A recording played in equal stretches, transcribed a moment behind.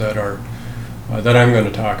that are that I'm going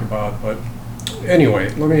to talk about. But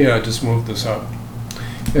anyway, let me just move this up.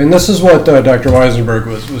 And this is what Dr. Weisenberg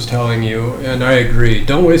was telling you, and I agree.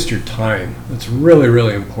 Don't waste your time. It's really,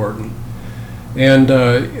 really important. And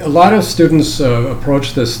a lot of students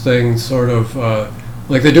approach this thing sort of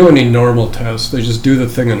like they do any normal test. They just do the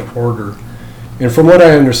thing in order. And from what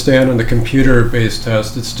I understand on the computer-based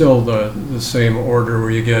test, it's still the same order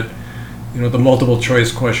where you get, the multiple choice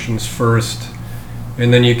questions first,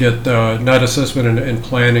 and then you get not assessment and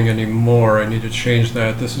planning anymore. I need to change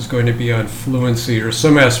that. This is going to be on fluency or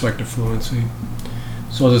some aspect of fluency.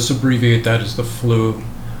 So I'll just abbreviate that as the flu.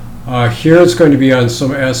 Here it's going to be on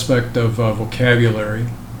some aspect of vocabulary.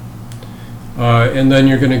 And then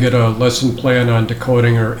you're going to get a lesson plan on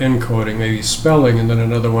decoding or encoding, maybe spelling, and then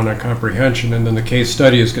another one on comprehension. And then the case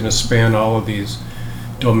study is going to span all of these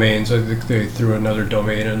domains. I think they threw another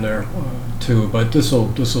domain in there too, but this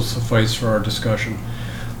will suffice for our discussion.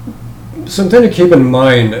 Something to keep in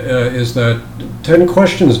mind is that 10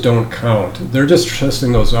 questions don't count. They're just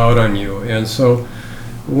testing those out on you. And so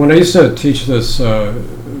when I used to teach this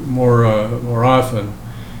more often,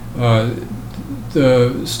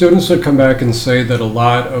 the students would come back and say that a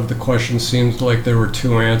lot of the questions seemed like there were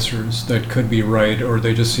two answers that could be right, or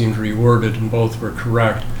they just seemed reworded and both were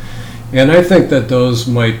correct. And I think that those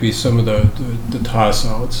might be some of the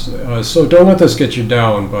toss-outs. So don't let this get you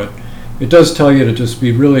down, but it does tell you to just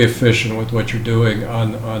be really efficient with what you're doing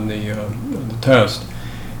on the test.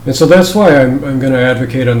 And so that's why I'm going to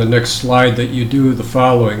advocate on the next slide that you do the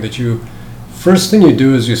following, that first thing you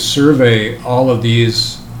do is you survey all of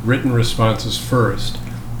these written responses first.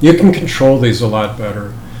 You can control these a lot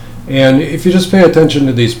better. And if you just pay attention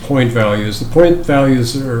to these point values, the point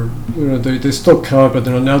values are, they still count, but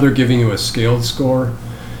now they're giving you a scaled score.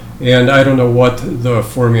 And I don't know what the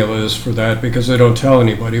formula is for that because they don't tell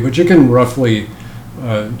anybody, but you can roughly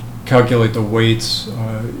calculate the weights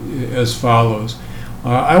as follows.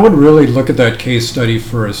 I would really look at that case study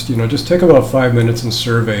first. Just take about 5 minutes and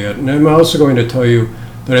survey it. And I'm also going to tell you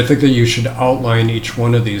that I think that you should outline each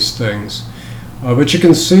one of these things. But you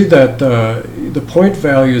can see that the point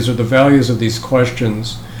values or the values of these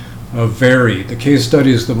questions vary. The case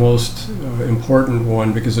study is the most important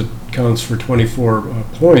one because it counts for 24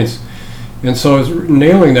 points. And so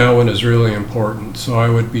nailing that one is really important. So I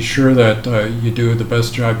would be sure that you do the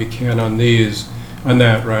best job you can on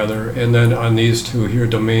that, and then on these two here,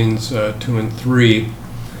 domains 2 and 3.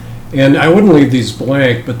 And I wouldn't leave these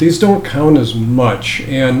blank, but these don't count as much.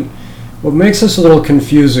 And what makes this a little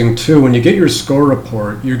confusing too, when you get your score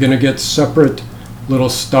report, you're going to get separate little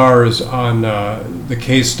stars on the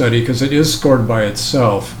case study because it is scored by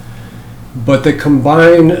itself. But they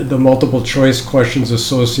combine the multiple choice questions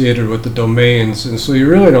associated with the domains, and so you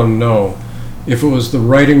really don't know if it was the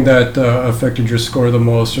writing that affected your score the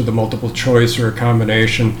most or the multiple choice or a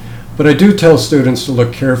combination. But I do tell students to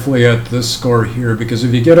look carefully at this score here because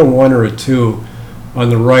if you get a 1 or a 2 on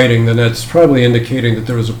the writing, then that's probably indicating that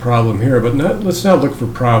there was a problem here. But let's not look for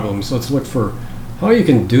problems. Let's look for how you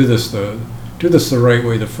can do this the right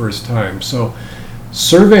way the first time. So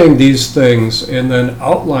surveying these things and then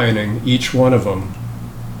outlining each one of them,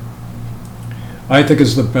 I think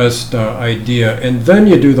is the best idea. And then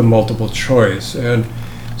you do the multiple choice. And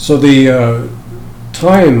so the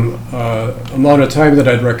amount of time that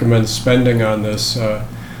I'd recommend spending on this,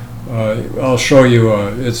 I'll show you.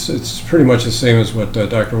 It's pretty much the same as what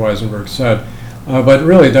Dr. Weisenberg said. But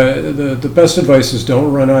really, the best advice is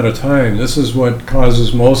don't run out of time. This is what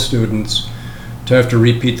causes most students to have to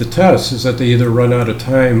repeat the test, is that they either run out of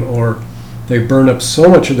time or they burn up so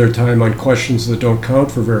much of their time on questions that don't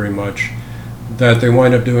count for very much that they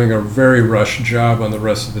wind up doing a very rushed job on the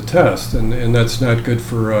rest of the test. And that's not good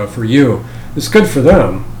for you. It's good for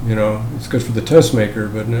them, it's good for the test maker,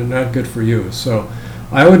 but not good for you. So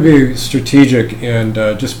I would be strategic and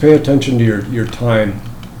just pay attention to your time.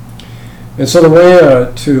 And so the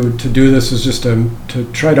way to do this is just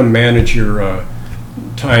to try to manage your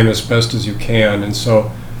time as best as you can. And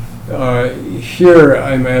so here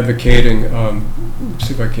I'm advocating,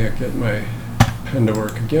 see if I can't get my pen to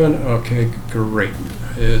work again. Okay, great,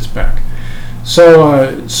 it's back.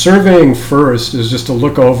 So surveying first is just to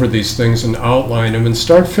look over these things and outline them and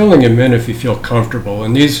start filling them in if you feel comfortable.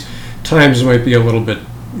 And these times might be a little bit,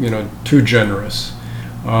 too generous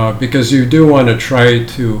because you do want to try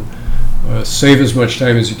to save as much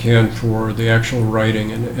time as you can for the actual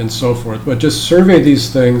writing and so forth. But just survey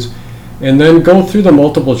these things and then go through the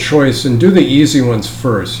multiple choice and do the easy ones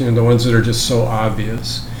first, the ones that are just so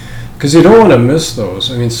obvious. Because you don't want to miss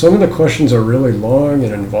those. I mean, some of the questions are really long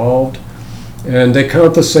and involved. And they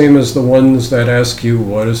count the same as the ones that ask you,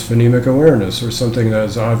 what is phonemic awareness, or something that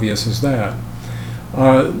is obvious as that.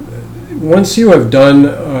 Once you have done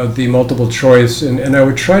the multiple choice, and I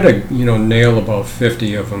would try to nail about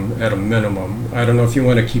 50 of them at a minimum. I don't know if you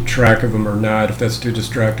want to keep track of them or not. If that's too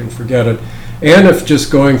distracting, forget it. And if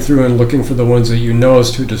just going through and looking for the ones that you know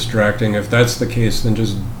is too distracting, if that's the case, then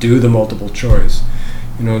just do the multiple choice.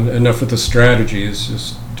 Enough with the strategies,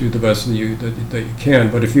 just do the best that you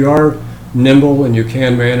can. But if you are nimble and you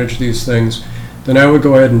can manage these things, then I would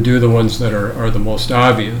go ahead and do the ones that are the most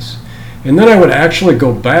obvious. And then I would actually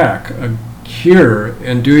go back here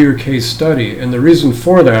and do your case study. And the reason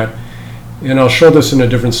for that, and I'll show this in a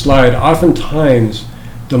different slide, oftentimes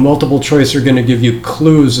the multiple choice are going to give you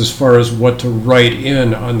clues as far as what to write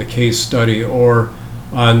in on the case study or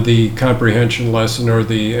on the comprehension lesson or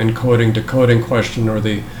the encoding decoding question or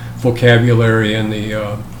the vocabulary and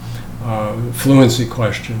the fluency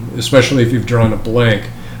question, especially if you've drawn a blank.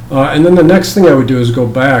 And then the next thing I would do is go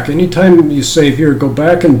back. Anytime you save here, go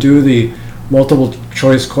back and do the multiple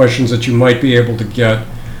choice questions that you might be able to get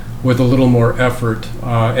with a little more effort.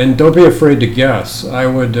 And don't be afraid to guess. I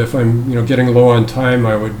would, if I'm getting low on time,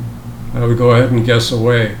 I would go ahead and guess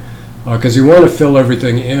away. Because you want to fill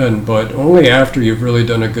everything in, but only after you've really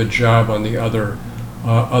done a good job on the other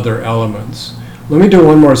elements. Let me do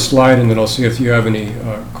one more slide, and then I'll see if you have any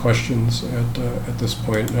questions at this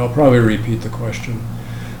point. And I'll probably repeat the question.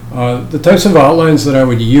 The types of outlines that I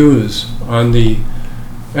would use on the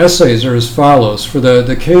essays are as follows. For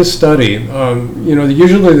the case study,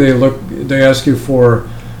 usually they ask you for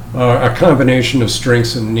a combination of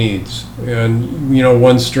strengths and needs, and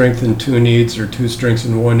one strength and two needs, or two strengths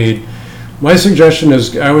and one need. My suggestion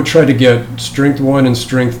is I would try to get strength 1 and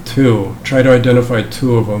strength 2. Try to identify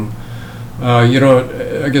 2 of them.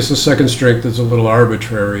 I guess the second strength is a little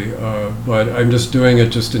arbitrary, but I'm just doing it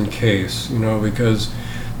just in case, because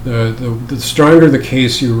the stronger the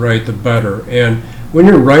case you write, the better. And when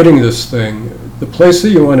you're writing this thing, the place that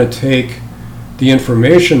you want to take the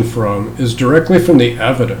information from is directly from the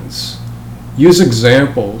evidence. Use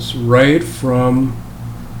examples right from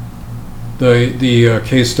the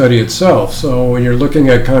case study itself. So when you're looking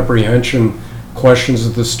at comprehension questions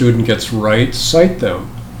that the student gets right, cite them.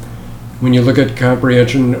 When you look at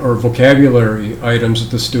comprehension or vocabulary items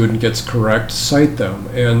that the student gets correct, cite them.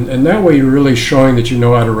 And that way you're really showing that you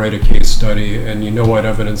know how to write a case study, and you know what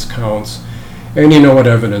evidence counts, and you know what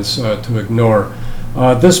evidence to ignore.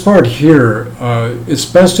 This part here, it's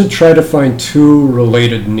best to try to find 2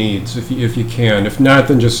 related needs if you can. If not,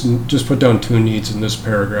 then just put down 2 needs in this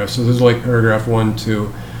paragraph. So this is like paragraph 1,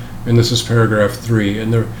 2, and this is paragraph 3.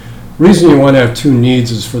 And the reason you want to have 2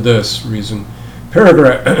 needs is for this reason.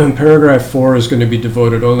 Paragraph 4 is going to be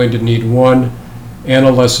devoted only to need 1 and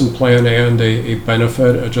a lesson plan and a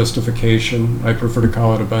benefit, a justification. I prefer to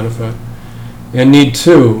call it a benefit. And need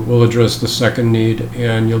 2 will address the second need,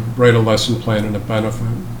 and you'll write a lesson plan and a benefit.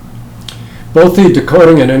 Both the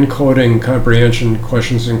decoding and encoding comprehension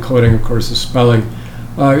questions, encoding, of course, the spelling.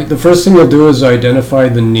 The first thing you'll do is identify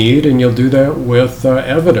the need, and you'll do that with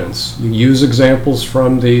evidence. You use examples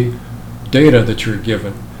from the data that you're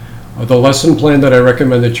given. The lesson plan that I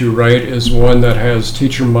recommend that you write is one that has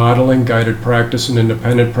teacher modeling, guided practice, and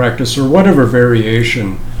independent practice, or whatever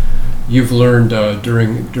variation you've learned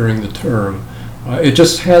during the term. It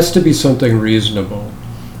just has to be something reasonable.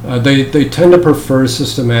 They tend to prefer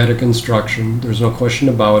systematic instruction. There's no question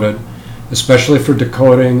about it, especially for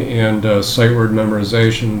decoding and sight word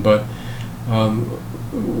memorization. But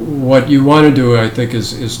what you want to do, I think,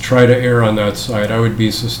 is try to err on that side. I would be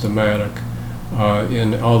systematic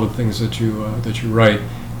in all the things that you write,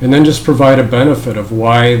 and then just provide a benefit of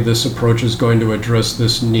why this approach is going to address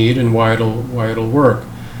this need and why it'll work.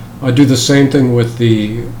 Do the same thing with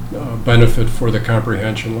the benefit for the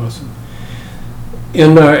comprehension lesson.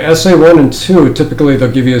 In essay 1 and 2, typically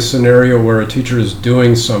they'll give you a scenario where a teacher is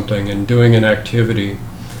doing something and doing an activity,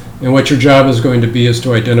 and what your job is going to be is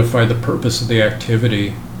to identify the purpose of the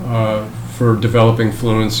activity for developing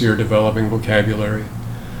fluency or developing vocabulary.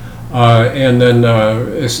 And then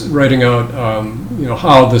writing out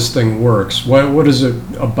how this thing works. What is it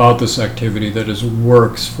about this activity that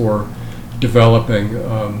works for developing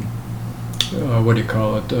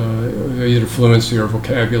either fluency or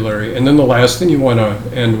vocabulary. And then the last thing you want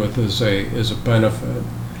to end with is a benefit.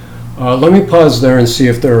 Let me pause there and see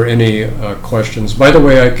if there are any questions. By the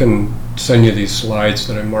way, I can send you these slides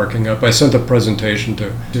that I'm marking up. I sent a presentation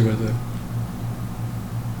to do with it.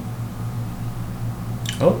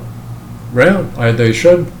 Oh. Yeah, they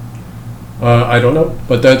should. I don't know,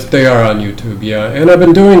 but they are on YouTube, yeah. And I've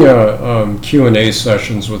been doing Q&A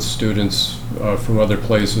sessions with students from other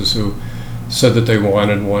places who said that they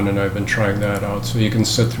wanted one, and I've been trying that out. So you can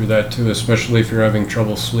sit through that too, especially if you're having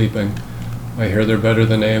trouble sleeping. I hear they're better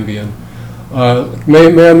than Ambien.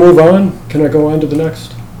 May I move on? Can I go on to the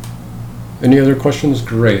next? Any other questions?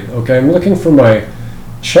 Great. Okay, I'm looking for my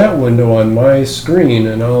chat window on my screen,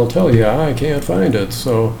 and I'll tell you, I can't find it.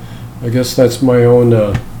 So I guess that's my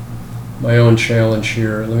own challenge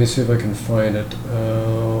here. Let me see if I can find it.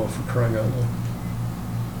 For crying out loud.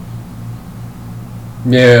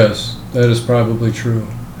 Yes, that is probably true.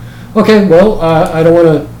 Okay, well, I don't want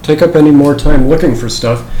to take up any more time looking for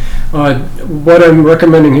stuff. What I'm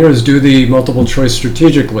recommending here is do the multiple choice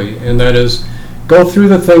strategically, and that is go through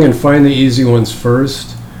the thing and find the easy ones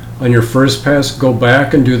first. On your first pass, go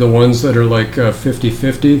back and do the ones that are like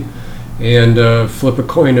 50-50, and flip a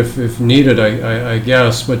coin if needed, I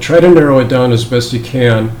guess. But try to narrow it down as best you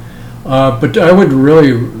can. But I would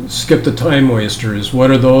really skip the time wasters. What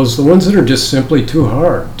are those? The ones that are just simply too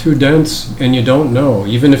hard, too dense, and you don't know.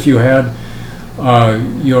 Even if you had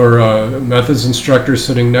your methods instructor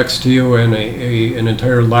sitting next to you and an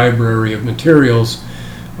entire library of materials,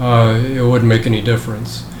 it wouldn't make any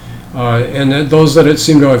difference. And those that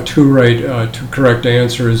seem to have two correct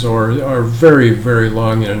answers or are very, very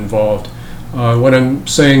long and involved. What I'm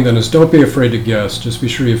saying then is don't be afraid to guess. Just be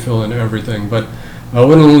sure you fill in everything. But I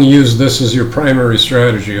wouldn't use this as your primary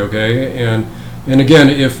strategy, okay? And again,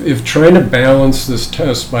 if trying to balance this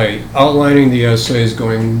test by outlining the essays,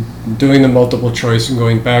 doing the multiple choice and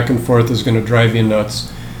going back and forth is going to drive you nuts,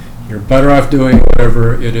 you're better off doing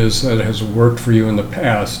whatever it is that has worked for you in the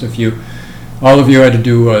past. If all of you had to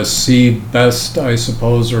do a C-Best, I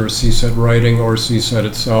suppose, or C-Set writing or C-Set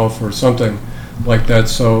itself or something like that,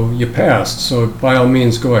 so you passed. So by all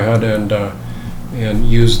means, go ahead and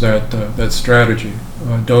use that strategy.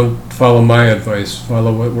 Don't follow my advice.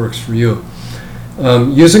 Follow what works for you.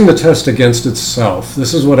 Using the test against itself.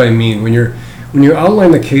 This is what I mean. When you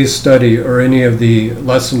outline the case study or any of the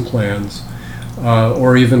lesson plans,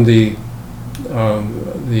 or even the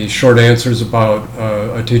short answers about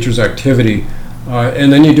a teacher's activity,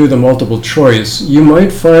 and then you do the multiple choice, you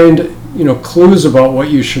might find clues about what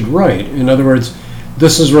you should write. In other words,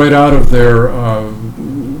 this is right out of their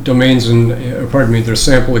domains and their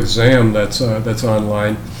sample exam that's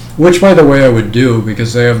online, which by the way I would do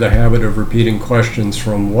because they have the habit of repeating questions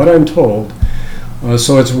from what I'm told,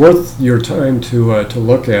 so it's worth your time to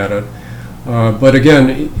look at it. But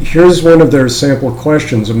again, here's one of their sample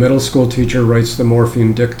questions. A middle school teacher writes the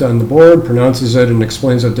morpheme dict on the board, pronounces it, and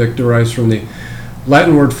explains that dict derives from the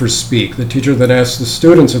Latin word for speak. The teacher then asks the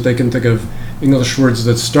students if they can think of English words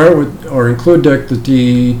that start with or include dict.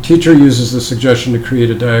 The teacher uses the suggestion to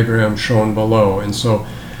create a diagram shown below. And so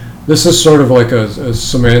this is sort of like a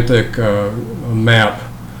semantic map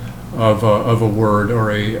of a word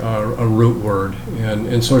or a root word.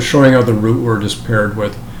 And so showing how the root word is paired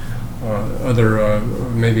with other,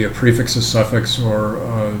 maybe a prefix, a suffix,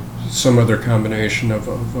 or some other combination of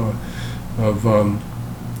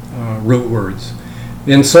root words.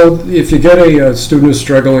 And so if you get a student who's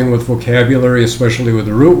struggling with vocabulary, especially with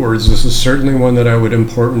the root words, this is certainly one that I would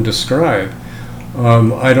import and describe.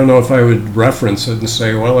 I don't know if I would reference it and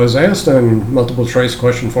say, well, I was asked on multiple choice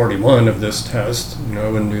question 41 of this test. I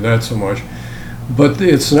wouldn't do that so much. But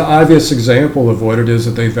it's an obvious example of what it is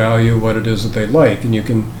that they value, what it is that they like. And you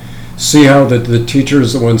can see how the teacher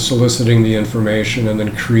is the one soliciting the information and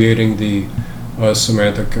then creating the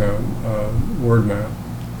semantic word map.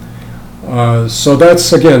 So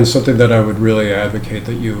that's, again, something that I would really advocate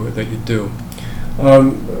that you do.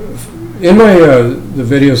 In the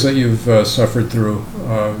videos that you've suffered through,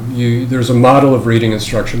 there's a model of reading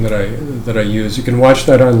instruction that I use. You can watch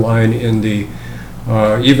that online in the,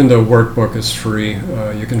 even the workbook is free.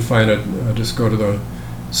 You can find it, just go to the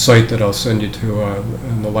site that I'll send you to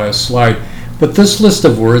in the last slide. But this list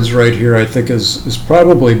of words right here I think is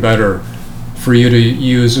probably better for you to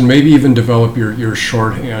use and maybe even develop your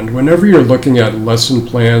shorthand. Whenever you're looking at lesson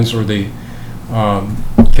plans or the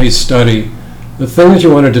case study, the thing that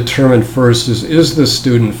you want to determine first is the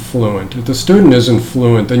student fluent? If the student isn't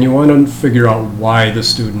fluent, then you want to figure out why the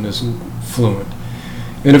student isn't fluent.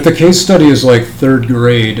 And if the case study is like third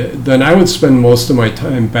grade, then I would spend most of my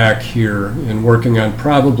time back here in working on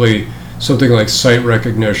probably something like sight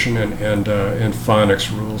recognition and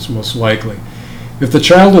phonics rules, most likely. If the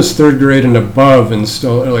child is third grade and above and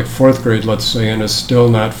still, like fourth grade, let's say, and is still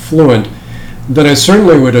not fluent, then I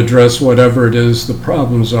certainly would address whatever it is the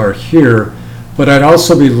problems are here, but I'd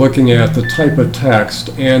also be looking at the type of text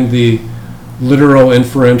and the literal,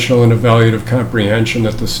 inferential, and evaluative comprehension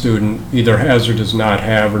that the student either has or does not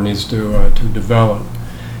have or needs to develop.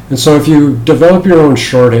 And so if you develop your own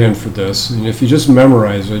shorthand for this, and if you just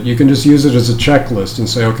memorize it, you can just use it as a checklist and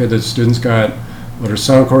say, okay, the student's got letter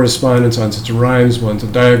sound correspondence, onsets and rhymes, blends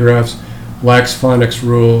and digraphs, lacks phonics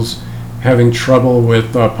rules, having trouble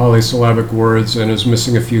with polysyllabic words, and is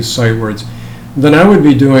missing a few sight words. Then I would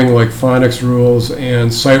be doing like phonics rules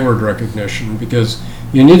and sight word recognition, because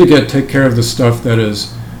you need to take care of the stuff that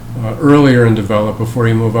is earlier in development before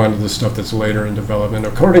you move on to the stuff that's later in development,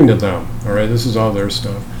 according to them. All right, this is all their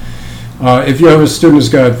stuff. If you have a student who's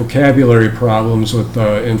got vocabulary problems with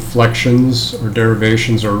inflections or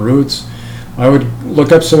derivations or roots, I would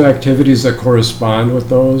look up some activities that correspond with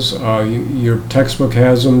those. Your textbook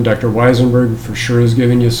has them. Dr. Weisenberg for sure is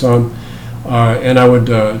giving you some. And I would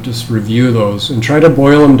just review those and try to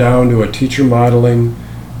boil them down to a teacher modeling,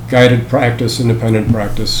 guided practice, independent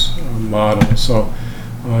practice model. So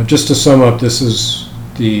just to sum up, this is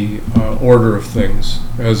the order of things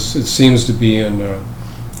as it seems to be in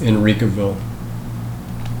Ricaville.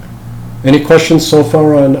 Any questions so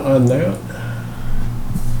far on that?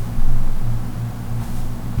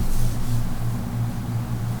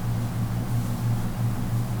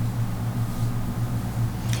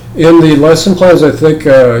 In the lesson plans, I think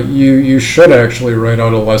you should actually write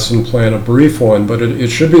out a lesson plan, a brief one, but it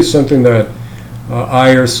should be something that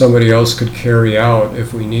I or somebody else could carry out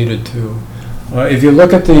if we needed to. If you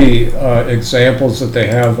look at the examples that they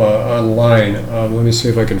have online, let me see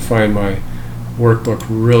if I can find my workbook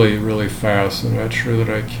really, really fast. I'm not sure that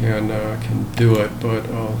I can do it, but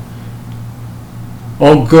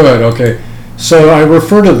oh, good, okay. So I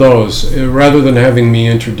refer to those rather than having me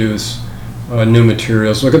introduce new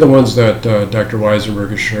materials. Look at the ones that Dr.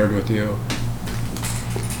 Weisenberg has shared with you.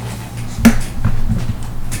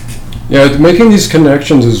 Yeah, making these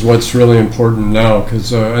connections is what's really important now,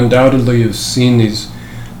 because undoubtedly you've seen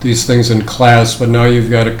these things in class, but now you've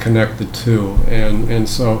got to connect the two, and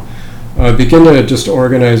so begin to just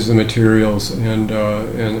organize the materials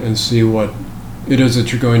and see what it is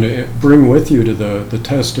that you're going to bring with you to the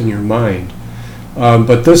test in your mind.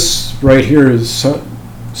 But this right here is,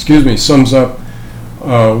 sums up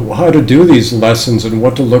how to do these lessons and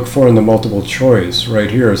what to look for in the multiple choice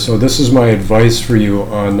right here. So this is my advice for you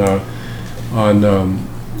on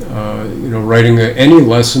writing any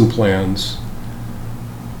lesson plans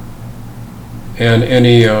and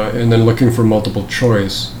then looking for multiple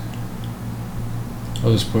choice.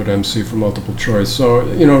 I'll just put MC for multiple choice. So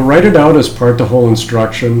write it out as part of the whole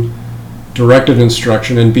instruction, directed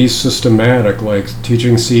instruction, and be systematic, like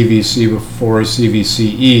teaching CVC before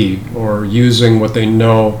CVCE, or using what they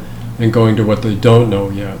know and going to what they don't know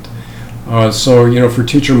yet. So for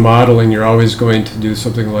teacher modeling, you're always going to do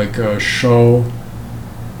something like show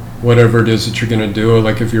whatever it is that you're going to do.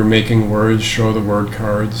 Like if you're making words, show the word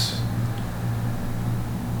cards.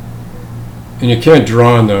 And you can't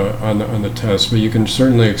draw on the test, but you can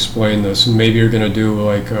certainly explain this. And maybe you're going to do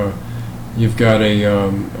like you've got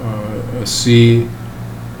a C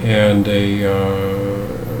and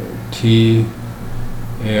a T,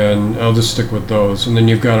 and I'll just stick with those. And then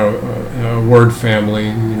you've got a word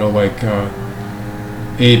family, like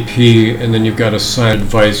AP, and then you've got assign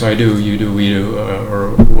advice, I do, you do, we do,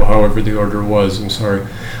 or however the order was, I'm sorry.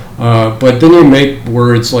 But then you make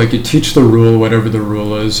words, like you teach the rule, whatever the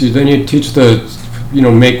rule is. Then you teach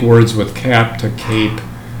make words with cap to cape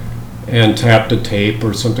and tap to tape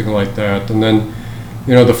or something like that. And then,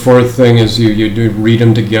 the fourth thing is you do read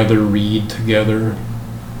them together, read together.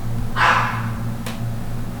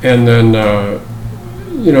 And then,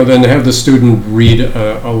 then have the student read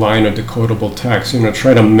a line of decodable text.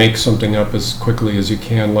 Try to make something up as quickly as you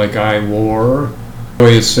can, like I wore.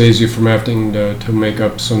 It saves you from having to make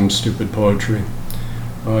up some stupid poetry.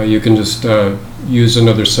 You can just use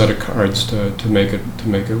another set of cards to make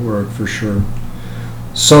it work for sure.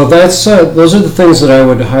 So that's those are the things that I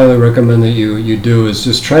would highly recommend that you do, is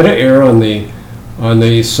just try to err on the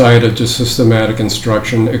side of just systematic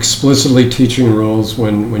instruction, explicitly teaching rules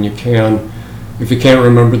when you can. If you can't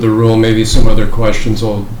remember the rule, maybe some other questions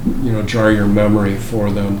will jar your memory for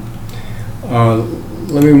them.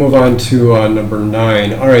 Let me move on to number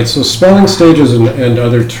 9. All right, so spelling stages and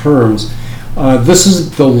other terms. This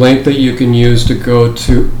is the link that you can use to go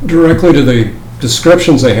directly to the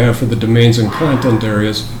descriptions they have for the domains and content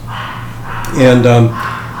areas. And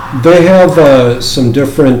they have some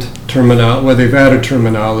different terminology. Well, they've added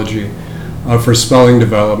terminology for spelling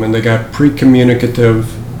development. They got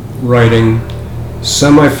pre-communicative writing,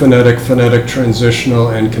 semi-phonetic, phonetic, transitional,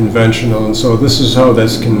 and conventional. And so this is how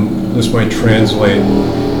this might translate.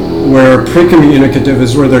 Where pre-communicative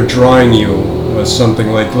is where they're drawing you something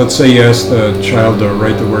like, let's say you ask the child to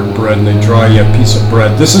write the word bread and they draw you a piece of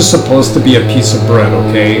bread. This is supposed to be a piece of bread,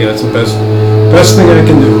 okay? That's the best thing I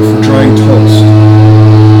can do for drawing toast.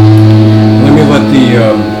 Let me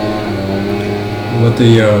let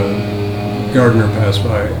the gardener pass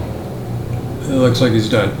by. It looks like he's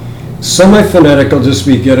done. Semi-phonetic will just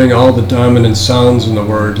be getting all the dominant sounds in the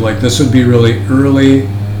word. Like this would be really early.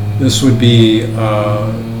 This would be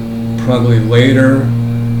probably later.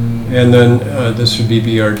 And then this would be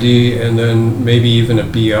BRD, and then maybe even a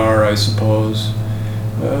BR, I suppose.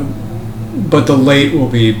 But the late will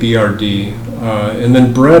be BRD. And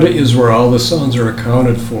then bread is where all the sounds are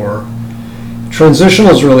accounted for.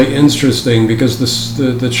 Transitional is really interesting because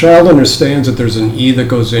the child understands that there's an E that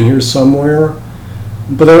goes in here somewhere,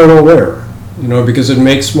 but they don't know where. Because it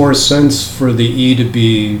makes more sense for the E to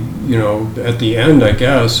be, at the end, I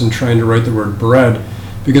guess, and trying to write the word bread.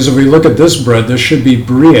 Because if we look at this bread, this should be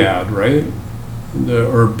bread, right?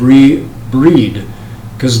 Or breed.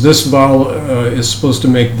 Because this vowel is supposed to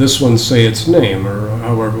make this one say its name, or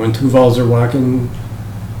however, when two vowels are walking,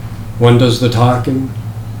 one does the talking.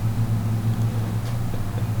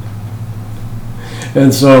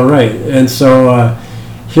 And so, right, and so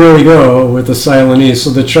here we go with the silent E.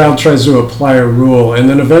 So the child tries to apply a rule, and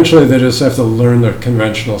then eventually they just have to learn the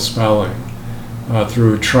conventional spelling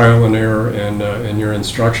through trial and error and your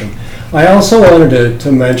instruction. I also wanted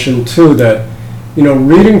to mention, too, that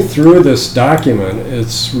reading through this document,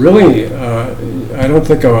 it's really, I don't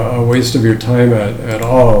think a waste of your time at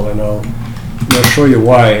all, and I'll show you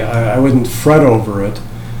why. I wouldn't fret over it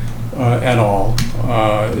at all,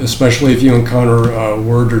 especially if you encounter a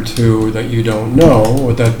word or two that you don't know.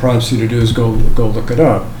 What that prompts you to do is go look it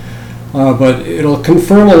up. But it'll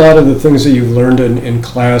confirm a lot of the things that you've learned in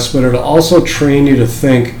class, but it'll also train you to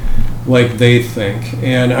think like they think.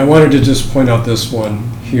 And I wanted to just point out this one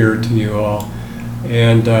here to you all.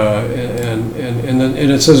 And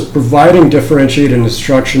it says, providing differentiated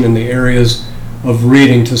instruction in the areas of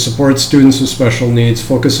reading to support students with special needs,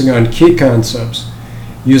 focusing on key concepts,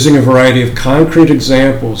 using a variety of concrete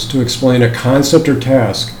examples to explain a concept or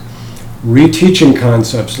task, reteaching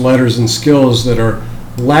concepts, letters, and skills that are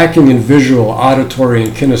lacking in visual, auditory,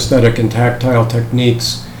 and kinesthetic and tactile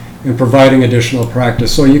techniques, and providing additional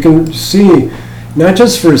practice. So you can see, not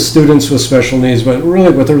just for students with special needs, but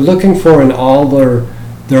really what they're looking for in all their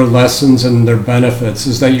lessons and their benefits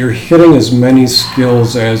is that you're hitting as many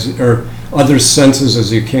skills or other senses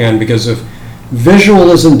as you can, because if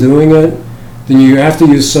visual isn't doing it, then you have to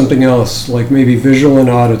use something else, like maybe visual and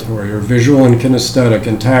auditory, or visual and kinesthetic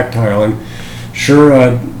and tactile. I'm sure,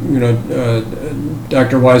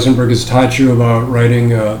 Dr. Weisenberg has taught you about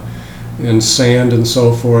writing in sand and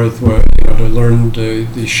so forth, to learn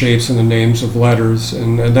the shapes and the names of letters,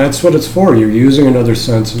 and that's what it's for. You're using another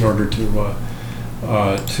sense in order to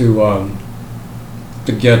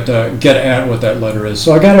get at what that letter is.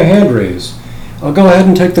 So I got a hand raise. I'll go ahead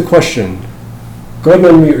and take the question. Go ahead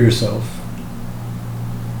and unmute yourself.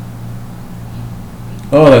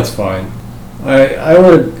 Oh, that's fine. I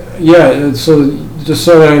would, yeah, so just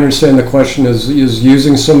so I understand, the question is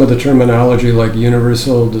using some of the terminology like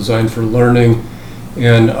universal design for learning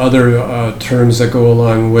and other terms that go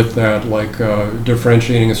along with that, like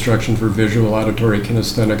differentiating instruction for visual, auditory,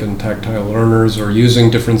 kinesthetic, and tactile learners, or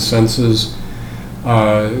using different senses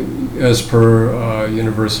as per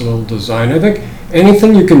universal design. I think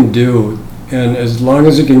anything you can do, and as long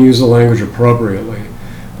as you can use the language appropriately,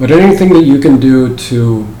 but anything that you can do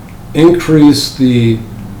to increase the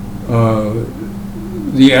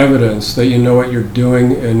evidence that you know what you're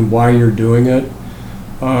doing and why you're doing it,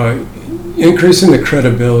 increasing the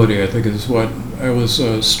credibility, I think, is what I was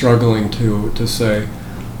struggling to say.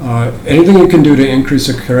 Anything you can do to increase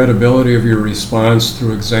the credibility of your response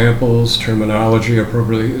through examples, terminology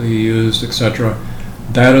appropriately used, etc.,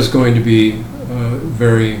 that is going to be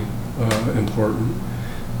very important.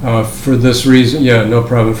 For this reason, yeah, no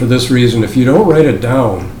problem. For this reason, if you don't write it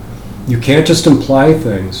down, you can't just imply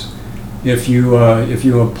things. If you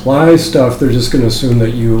apply stuff, they're just going to assume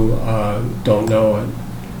that you don't know it,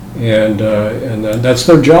 and that's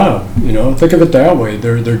their job. Think of it that way.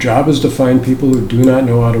 Their job is to find people who do not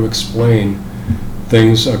know how to explain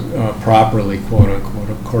things properly, quote unquote,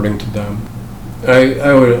 according to them.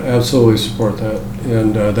 I would absolutely support that,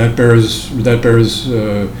 and that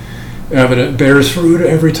bears fruit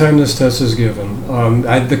every time this test is given.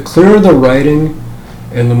 The clearer the writing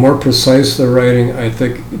and the more precise the writing, I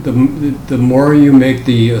think the more you make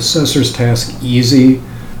the assessor's task easy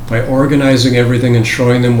by organizing everything and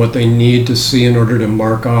showing them what they need to see in order to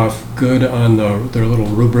mark off good on their little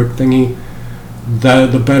rubric thingy,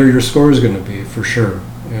 the better your score is going to be, for sure.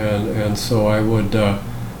 And so I would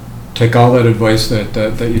take all that advice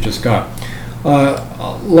that you just got.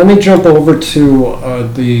 Let me jump over to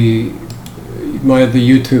the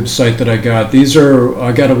YouTube site that I got.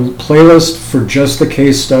 I got a playlist for just the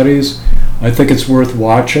case studies. I think it's worth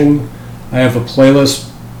watching. I have a playlist.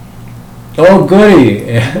 Oh, goody!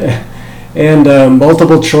 And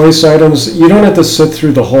multiple choice items. You don't have to sit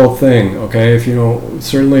through the whole thing, okay?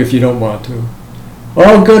 Certainly if you don't want to.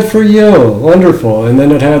 Oh, good for you! Wonderful. And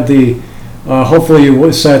then it had the. Hopefully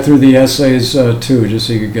you sat through the essays too, just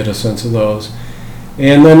so you could get a sense of those.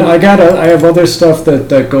 And then I have other stuff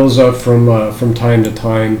that goes up from time to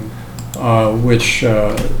time, which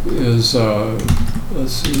is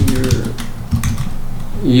let's see here.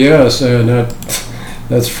 Yes, and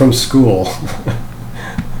that's from school.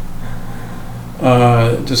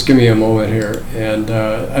 Just give me a moment here, and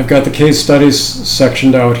I've got the case studies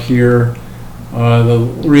sectioned out here. The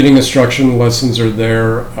reading instruction lessons are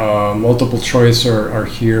there. Multiple choice are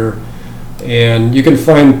here. And you can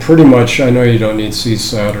find pretty much, I know you don't need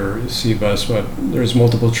CSAT or CBEST, but there's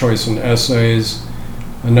multiple choice in essays,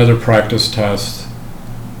 another practice test,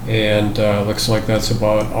 and looks like that's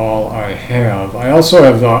about all I have. I also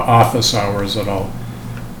have the office hours that I'll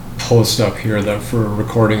post up here that for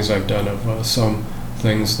recordings I've done of some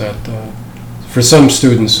things that, for some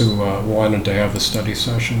students who wanted to have a study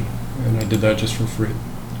session, and I did that just for free.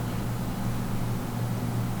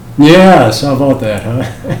 Yes, how about that,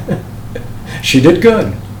 huh? She did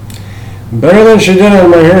good. Better than she did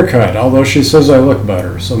on my haircut, although she says I look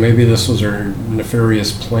better. So maybe this was her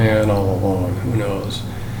nefarious plan all along. Who knows?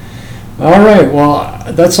 All right,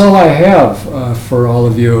 well, that's all I have for all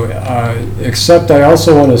of you, except I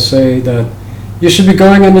also want to say that you should be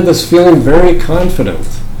going into this feeling very confident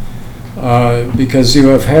because you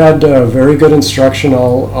have had very good instruction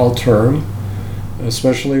all term,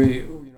 especially